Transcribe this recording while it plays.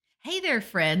Hey there,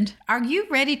 friend. Are you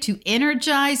ready to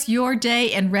energize your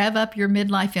day and rev up your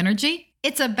midlife energy?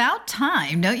 It's about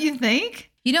time, don't you think?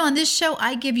 You know, on this show,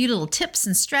 I give you little tips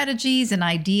and strategies and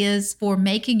ideas for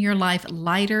making your life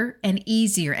lighter and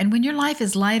easier. And when your life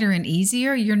is lighter and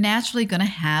easier, you're naturally going to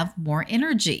have more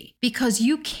energy because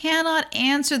you cannot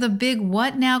answer the big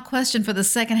what now question for the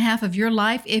second half of your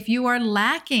life if you are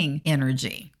lacking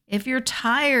energy. If you're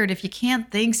tired, if you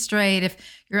can't think straight, if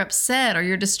you're upset or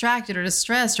you're distracted or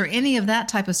distressed or any of that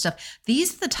type of stuff,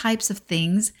 these are the types of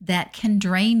things that can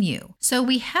drain you. So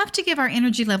we have to give our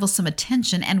energy levels some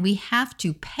attention, and we have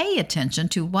to pay attention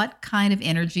to what kind of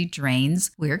energy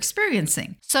drains we're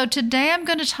experiencing. So today I'm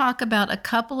going to talk about a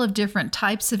couple of different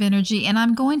types of energy, and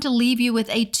I'm going to leave you with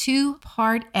a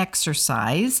 2-part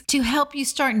exercise to help you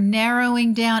start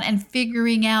narrowing down and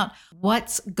figuring out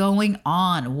what's going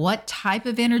on, what type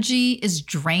of energy is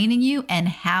draining you, and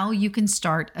how you can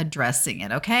start addressing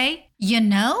it, okay? You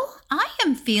know, I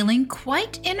am feeling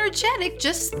quite energetic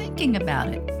just thinking about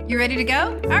it. You ready to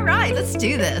go? All right, let's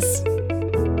do this.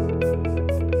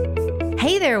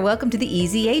 Hey there, welcome to the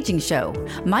Easy Aging Show.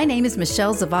 My name is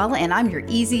Michelle Zavala, and I'm your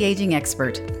easy aging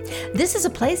expert. This is a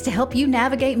place to help you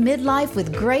navigate midlife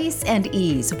with grace and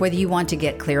ease, whether you want to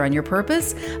get clear on your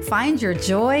purpose, find your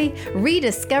joy,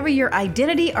 rediscover your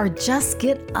identity, or just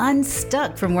get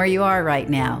unstuck from where you are right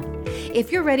now.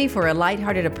 If you're ready for a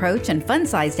lighthearted approach and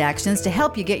fun-sized actions to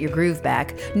help you get your groove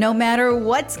back, no matter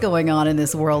what's going on in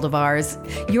this world of ours,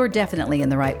 you're definitely in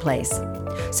the right place.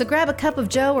 So grab a cup of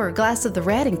joe or a glass of the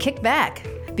red and kick back,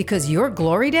 because your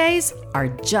glory days are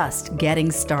just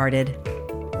getting started.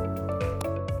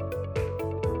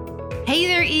 Hey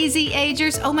there, Easy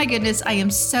Agers. Oh my goodness, I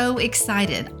am so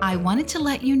excited. I wanted to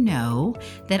let you know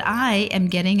that I am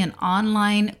getting an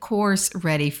online course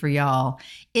ready for y'all.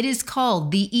 It is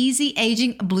called the Easy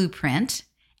Aging Blueprint,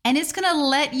 and it's going to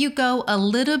let you go a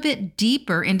little bit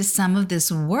deeper into some of this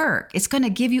work. It's going to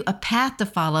give you a path to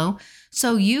follow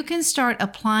so you can start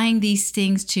applying these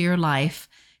things to your life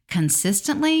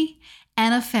consistently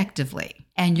and effectively.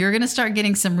 And you're going to start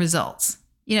getting some results.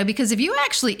 You know, because if you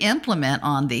actually implement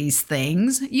on these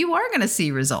things, you are going to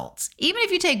see results. Even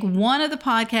if you take one of the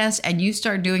podcasts and you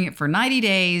start doing it for 90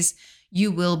 days,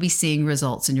 you will be seeing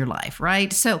results in your life,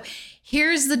 right? So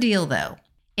here's the deal, though.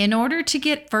 In order to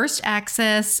get first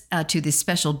access to the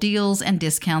special deals and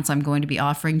discounts I'm going to be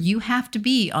offering, you have to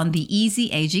be on the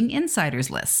Easy Aging Insiders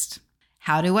list.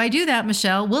 How do I do that,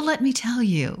 Michelle? Well, let me tell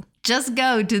you. Just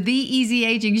go to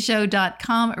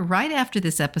theeasyagingshow.com right after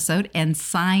this episode and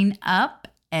sign up,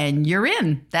 and you're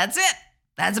in. That's it.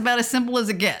 That's about as simple as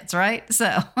it gets, right?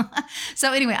 So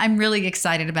anyway, I'm really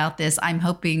excited about this. I'm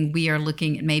hoping we are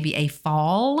looking at maybe a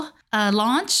fall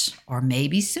launch or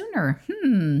maybe sooner.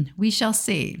 We shall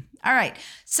see. All right.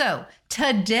 So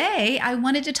today I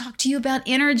wanted to talk to you about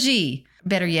energy.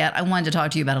 Better yet, I wanted to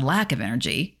talk to you about a lack of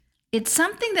energy. It's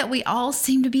something that we all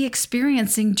seem to be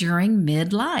experiencing during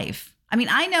midlife. I mean,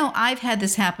 I know I've had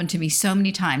this happen to me so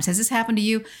many times. Has this happened to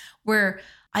you where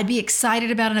I'd be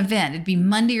excited about an event? It'd be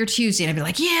Monday or Tuesday, and I'd be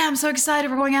like, yeah, I'm so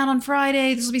excited. We're going out on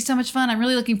Friday. This will be so much fun. I'm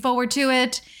really looking forward to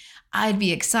it. I'd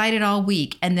be excited all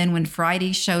week. And then when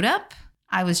Friday showed up,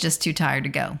 I was just too tired to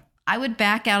go. I would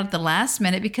back out at the last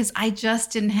minute because I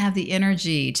just didn't have the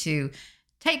energy to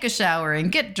take a shower and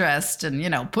get dressed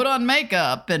and, put on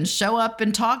makeup and show up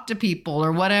and talk to people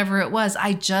or whatever it was.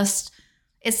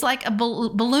 It's like a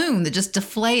balloon that just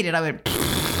deflated. I would,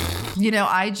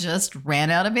 I just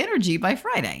ran out of energy by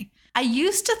Friday. I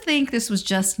used to think this was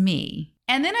just me.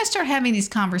 And then I start having these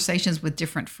conversations with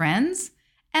different friends,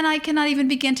 and I cannot even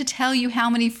begin to tell you how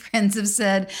many friends have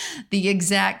said the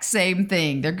exact same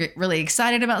thing. They're really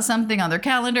excited about something on their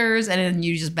calendars, and then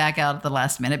you just back out at the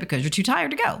last minute because you're too tired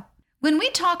to go. When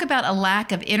we talk about a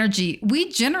lack of energy,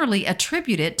 we generally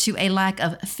attribute it to a lack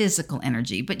of physical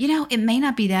energy, but it may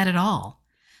not be that at all.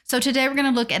 So today we're going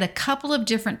to look at a couple of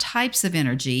different types of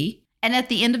energy. And at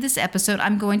the end of this episode,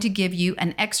 I'm going to give you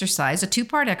an exercise, a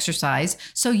 2-part exercise,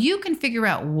 so you can figure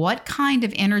out what kind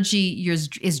of energy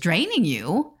is draining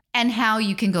you and how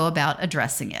you can go about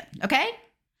addressing it. Okay?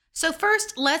 So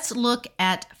first, let's look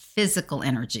at physical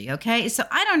energy, okay? So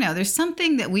I don't know, there's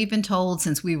something that we've been told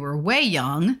since we were way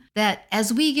young that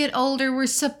as we get older, we're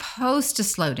supposed to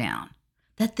slow down,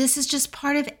 that this is just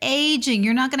part of aging.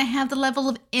 You're not going to have the level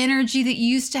of energy that you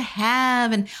used to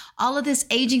have, and all of this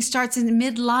aging starts in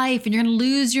midlife, and you're going to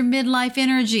lose your midlife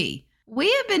energy. We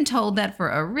have been told that for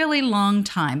a really long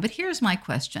time, but here's my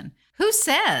question. Who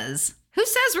says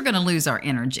we're going to lose our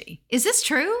energy? Is this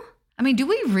true? I mean, do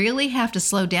we really have to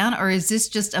slow down, or is this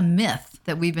just a myth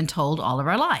that we've been told all of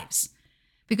our lives?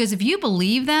 Because if you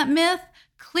believe that myth,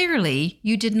 clearly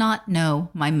you did not know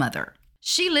my mother.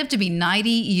 She lived to be 90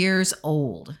 years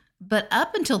old. But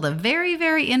up until the very,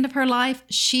 very end of her life,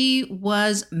 she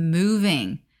was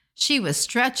moving. She was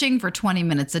stretching for 20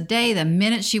 minutes a day. The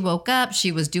minute she woke up,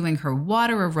 she was doing her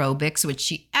water aerobics, which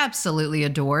she absolutely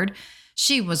adored.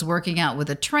 She was working out with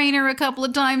a trainer a couple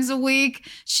of times a week.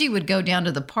 She would go down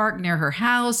to the park near her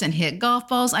house and hit golf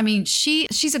balls. I mean,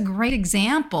 she's a great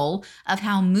example of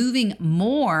how moving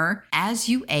more as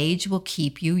you age will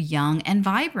keep you young and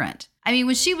vibrant. I mean,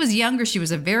 when she was younger, she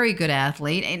was a very good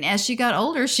athlete. And as she got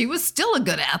older, she was still a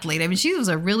good athlete. I mean, she was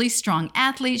a really strong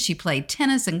athlete. She played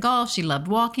tennis and golf. She loved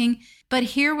walking. But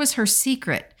here was her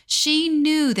secret. She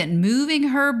knew that moving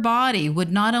her body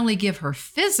would not only give her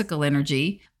physical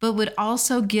energy, but would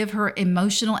also give her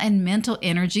emotional and mental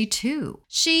energy too.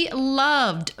 She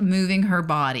loved moving her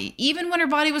body, even when her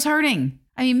body was hurting.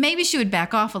 I mean, maybe she would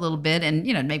back off a little bit and,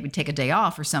 maybe take a day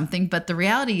off or something. But the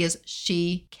reality is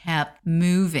she kept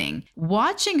moving.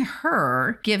 Watching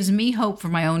her gives me hope for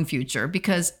my own future,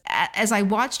 because as I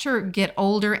watched her get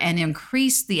older and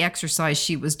increase the exercise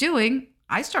she was doing,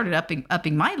 I started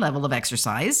upping my level of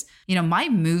exercise, my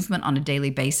movement on a daily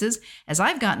basis as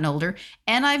I've gotten older.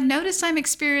 And I've noticed I'm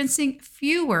experiencing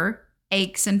fewer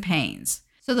aches and pains.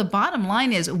 So the bottom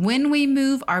line is, when we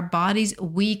move our bodies,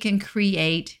 we can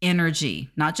create energy,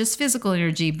 not just physical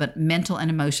energy, but mental and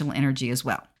emotional energy as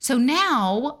well. So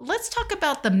now let's talk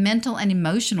about the mental and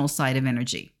emotional side of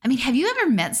energy. I mean, have you ever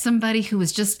met somebody who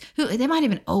they might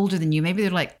have been older than you? Maybe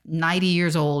they're like 90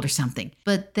 years old or something,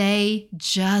 but they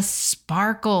just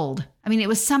sparkled. I mean, it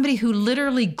was somebody who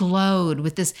literally glowed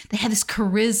with this. They had this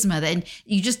charisma and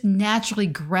you just naturally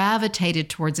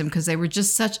gravitated towards them because they were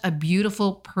just such a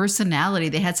beautiful personality.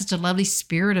 They had such a lovely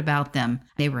spirit about them.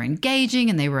 They were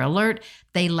engaging and they were alert.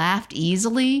 They laughed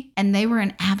easily and they were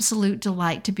an absolute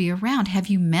delight to be around. Have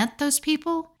you met those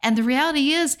people? And the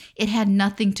reality is, it had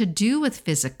nothing to do with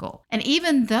physical. And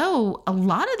even though a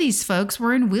lot of these folks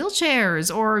were in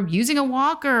wheelchairs or using a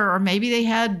walker, or maybe they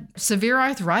had severe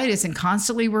arthritis and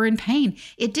constantly were in pain,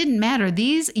 it didn't matter.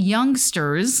 These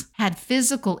youngsters had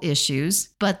physical issues,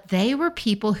 but they were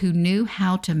people who knew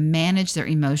how to manage their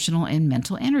emotional and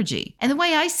mental energy. And the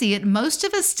way I see it, most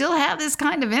of us still have this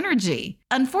kind of energy.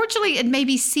 Unfortunately, it may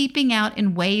be seeping out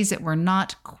in ways that we're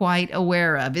not quite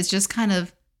aware of. It's just kind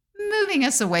of moving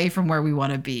us away from where we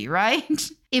want to be, right?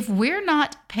 If we're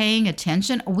not paying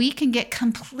attention, we can get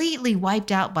completely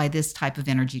wiped out by this type of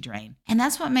energy drain. And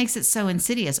that's what makes it so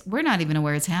insidious. We're not even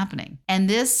aware it's happening. And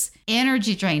this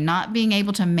energy drain, not being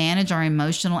able to manage our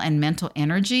emotional and mental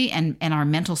energy and our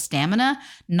mental stamina,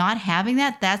 not having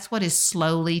that, that's what is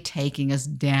slowly taking us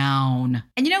down.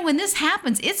 And when this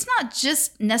happens, it's not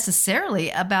just necessarily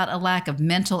about a lack of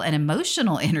mental and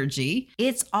emotional energy.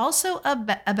 It's also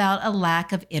about a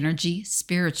lack of energy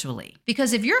spiritually.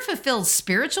 Because if you're fulfilled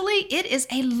spiritually, it is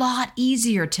a lot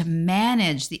easier to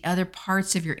manage the other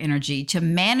parts of your energy, to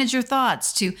manage your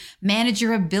thoughts, to manage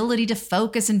your ability to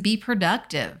focus and be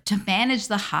productive, to manage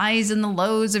the highs and the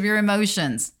lows of your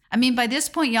emotions. I mean, by this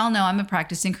point, y'all know I'm a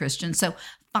practicing Christian, so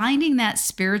finding that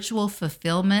spiritual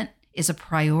fulfillment is a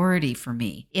priority for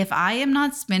me. If I am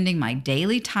not spending my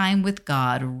daily time with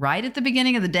God right at the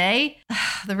beginning of the day,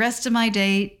 the rest of my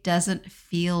day doesn't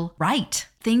feel right.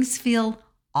 Things feel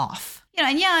off. And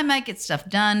I might get stuff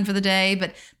done for the day,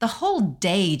 but the whole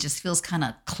day just feels kind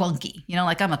of clunky.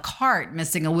 Like I'm a cart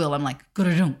missing a wheel. I'm like,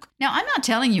 gudadunk. Now, I'm not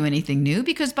telling you anything new,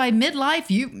 because by midlife,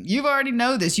 you've already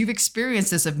know this. You've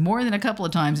experienced this more than a couple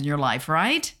of times in your life,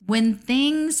 right? When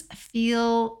things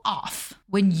feel off,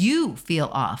 when you feel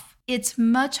off, it's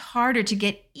much harder to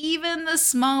get even the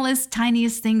smallest,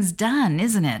 tiniest things done,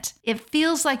 isn't it? It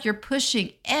feels like you're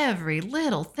pushing every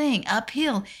little thing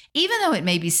uphill, even though it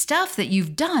may be stuff that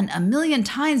you've done a million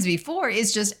times before.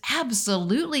 Is just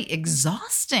absolutely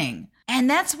exhausting. And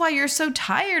that's why you're so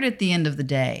tired at the end of the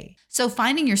day. So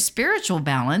finding your spiritual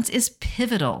balance is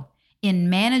pivotal in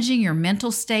managing your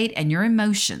mental state and your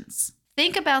emotions.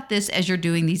 Think about this as you're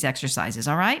doing these exercises,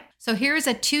 all right? So here's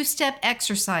a 2-step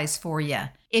exercise for you.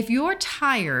 If you're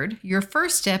tired, your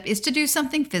first step is to do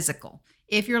something physical.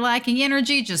 If you're lacking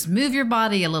energy, just move your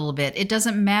body a little bit. It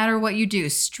doesn't matter what you do.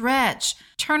 Stretch,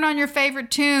 turn on your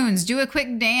favorite tunes, do a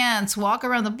quick dance, walk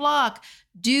around the block.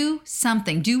 Do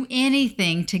something, do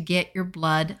anything to get your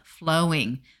blood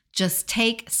flowing. Just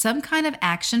take some kind of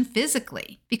action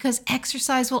physically, because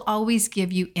exercise will always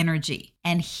give you energy.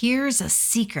 And here's a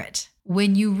secret.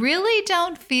 When you really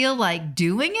don't feel like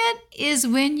doing it is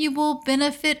when you will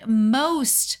benefit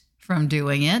most from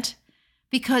doing it,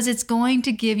 because it's going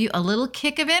to give you a little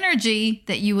kick of energy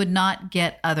that you would not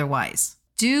get otherwise.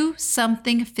 Do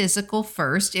something physical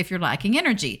first if you're lacking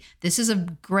energy. This is a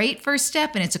great first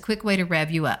step, and it's a quick way to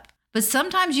rev you up. But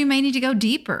sometimes you may need to go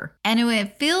deeper. And when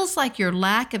it feels like your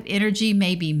lack of energy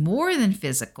may be more than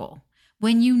physical,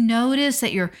 when you notice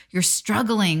that you're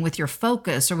struggling with your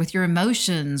focus or with your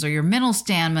emotions or your mental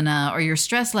stamina or your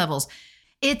stress levels,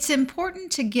 it's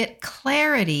important to get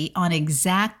clarity on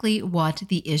exactly what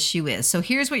the issue is. So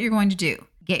here's what you're going to do.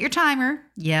 Get your timer.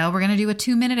 Yeah, we're going to do a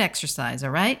 2-minute exercise, all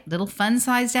right? Little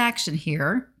fun-sized action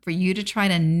here for you to try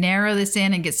to narrow this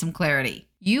in and get some clarity.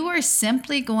 You are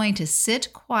simply going to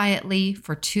sit quietly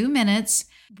for 2 minutes,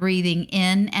 breathing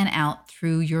in and out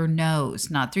through your nose,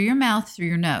 not through your mouth, through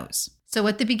your nose. So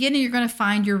at the beginning, you're going to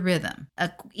find your rhythm.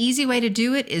 An easy way to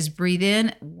do it is breathe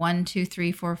in 1, 2,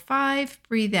 3, 4, 5.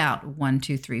 Breathe out 1,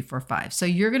 2, 3, 4, 5. So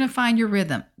you're going to find your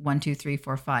rhythm. 1, 2, 3,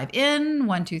 4, 5 in,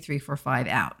 1, 2, 3, 4, 5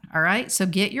 out. All right. So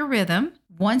get your rhythm.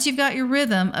 Once you've got your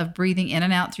rhythm of breathing in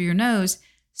and out through your nose,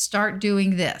 start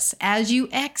doing this. As you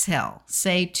exhale,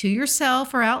 say to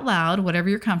yourself or out loud, whatever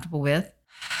you're comfortable with,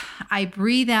 I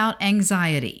breathe out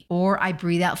anxiety, or I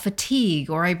breathe out fatigue,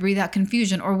 or I breathe out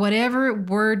confusion, or whatever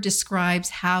word describes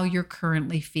how you're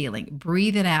currently feeling.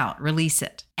 Breathe it out, release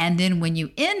it. And then when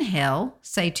you inhale,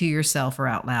 say to yourself or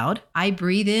out loud, I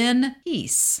breathe in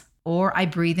peace, or I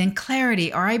breathe in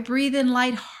clarity, or I breathe in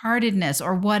lightheartedness,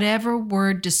 or whatever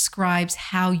word describes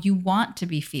how you want to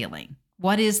be feeling.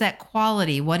 What is that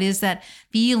quality? What is that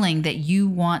feeling that you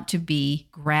want to be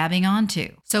grabbing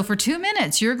onto? So for 2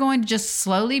 minutes, you're going to just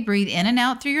slowly breathe in and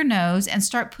out through your nose and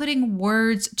start putting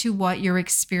words to what you're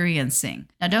experiencing.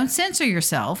 Now, don't censor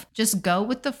yourself. Just go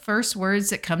with the first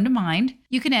words that come to mind.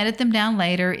 You can edit them down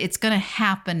later. It's going to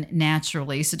happen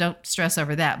naturally, so don't stress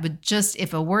over that. But just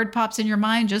if a word pops in your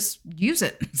mind, just use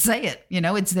it. Say it.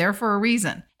 It's there for a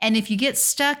reason. And if you get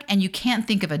stuck and you can't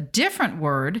think of a different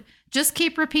word, just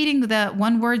keep repeating the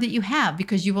one word that you have,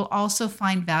 because you will also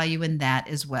find value in that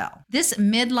as well. This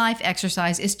midlife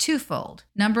exercise is twofold.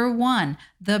 Number 1,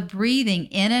 the breathing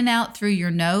in and out through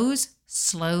your nose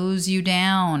slows you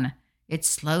down. It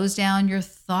slows down your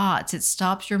thoughts. It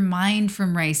stops your mind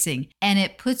from racing, and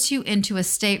it puts you into a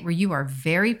state where you are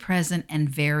very present and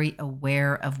very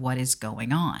aware of what is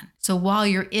going on. So while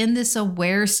you're in this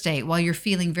aware state, while you're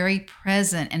feeling very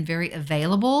present and very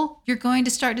available, you're going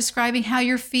to start describing how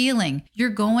you're feeling.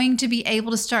 You're going to be able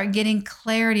to start getting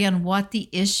clarity on what the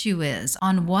issue is,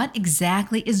 on what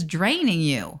exactly is draining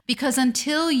you. Because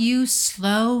until you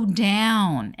slow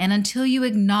down and until you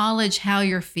acknowledge how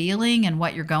you're feeling and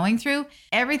what you're going through,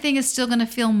 everything is still going to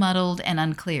feel muddled and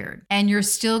uncleared. And you're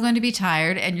still going to be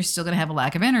tired, and you're still going to have a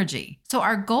lack of energy. So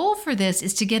our goal for this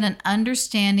is to get an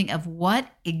understanding of what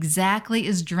exactly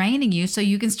is draining you, so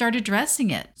you can start addressing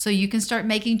it, so you can start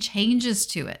making changes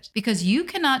to it, because you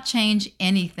cannot change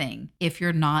anything if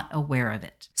you're not aware of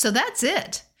it. So that's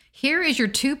it. Here is your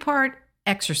 2-part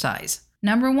exercise.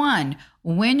 Number 1,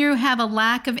 when you have a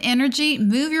lack of energy,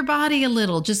 move your body a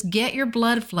little. Just get your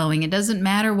blood flowing. It doesn't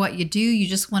matter what you do. You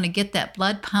just want to get that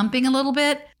blood pumping a little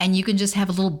bit, and you can just have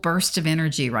a little burst of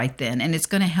energy right then. And it's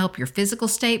going to help your physical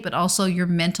state, but also your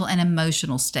mental and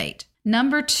emotional state.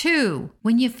 Number 2,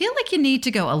 when you feel like you need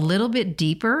to go a little bit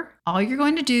deeper, all you're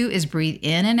going to do is breathe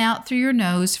in and out through your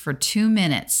nose for 2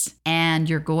 minutes. And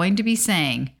you're going to be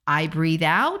saying, I breathe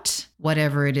out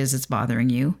whatever it is that's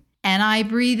bothering you, and I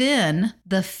breathe in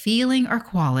the feeling or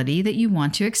quality that you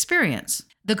want to experience.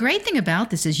 The great thing about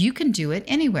this is you can do it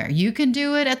anywhere. You can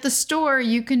do it at the store.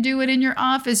 You can do it in your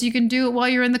office. You can do it while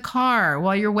you're in the car,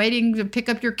 while you're waiting to pick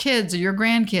up your kids or your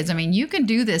grandkids. I mean, you can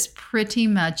do this pretty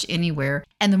much anywhere.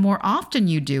 And the more often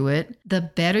you do it, the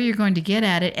better you're going to get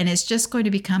at it. And it's just going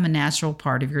to become a natural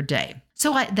part of your day.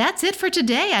 So that's it for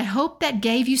today. I hope that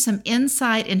gave you some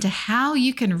insight into how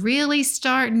you can really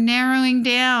start narrowing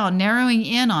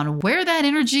in on where that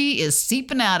energy is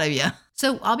seeping out of you.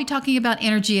 So I'll be talking about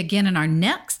energy again in our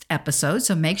next episode,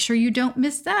 so make sure you don't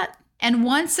miss that. And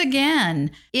once again,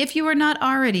 if you are not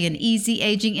already an Easy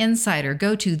Aging Insider,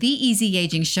 go to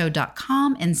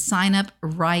theeasyagingshow.com and sign up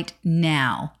right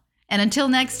now. And until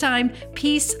next time,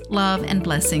 peace, love, and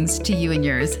blessings to you and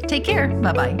yours. Take care.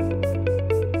 Bye-bye.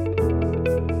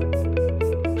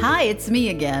 Hi, it's me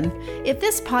again. If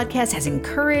this podcast has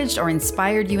encouraged or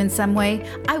inspired you in some way,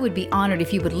 I would be honored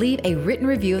if you would leave a written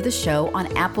review of the show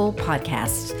on Apple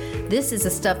Podcasts. This is the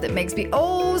stuff that makes me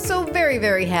so very,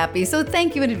 very happy. So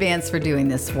thank you in advance for doing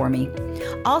this for me.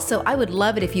 Also, I would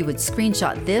love it if you would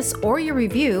screenshot this or your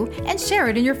review and share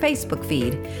it in your Facebook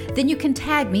feed. Then you can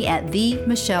tag me at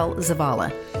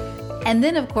 @Michelle_Zavala. And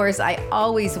then, of course, I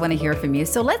always want to hear from you,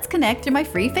 so let's connect in my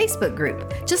free Facebook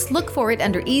group. Just look for it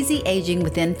under Easy Aging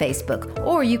within Facebook,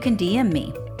 or you can DM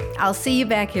me. I'll see you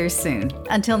back here soon.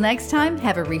 Until next time,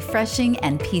 have a refreshing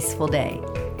and peaceful day.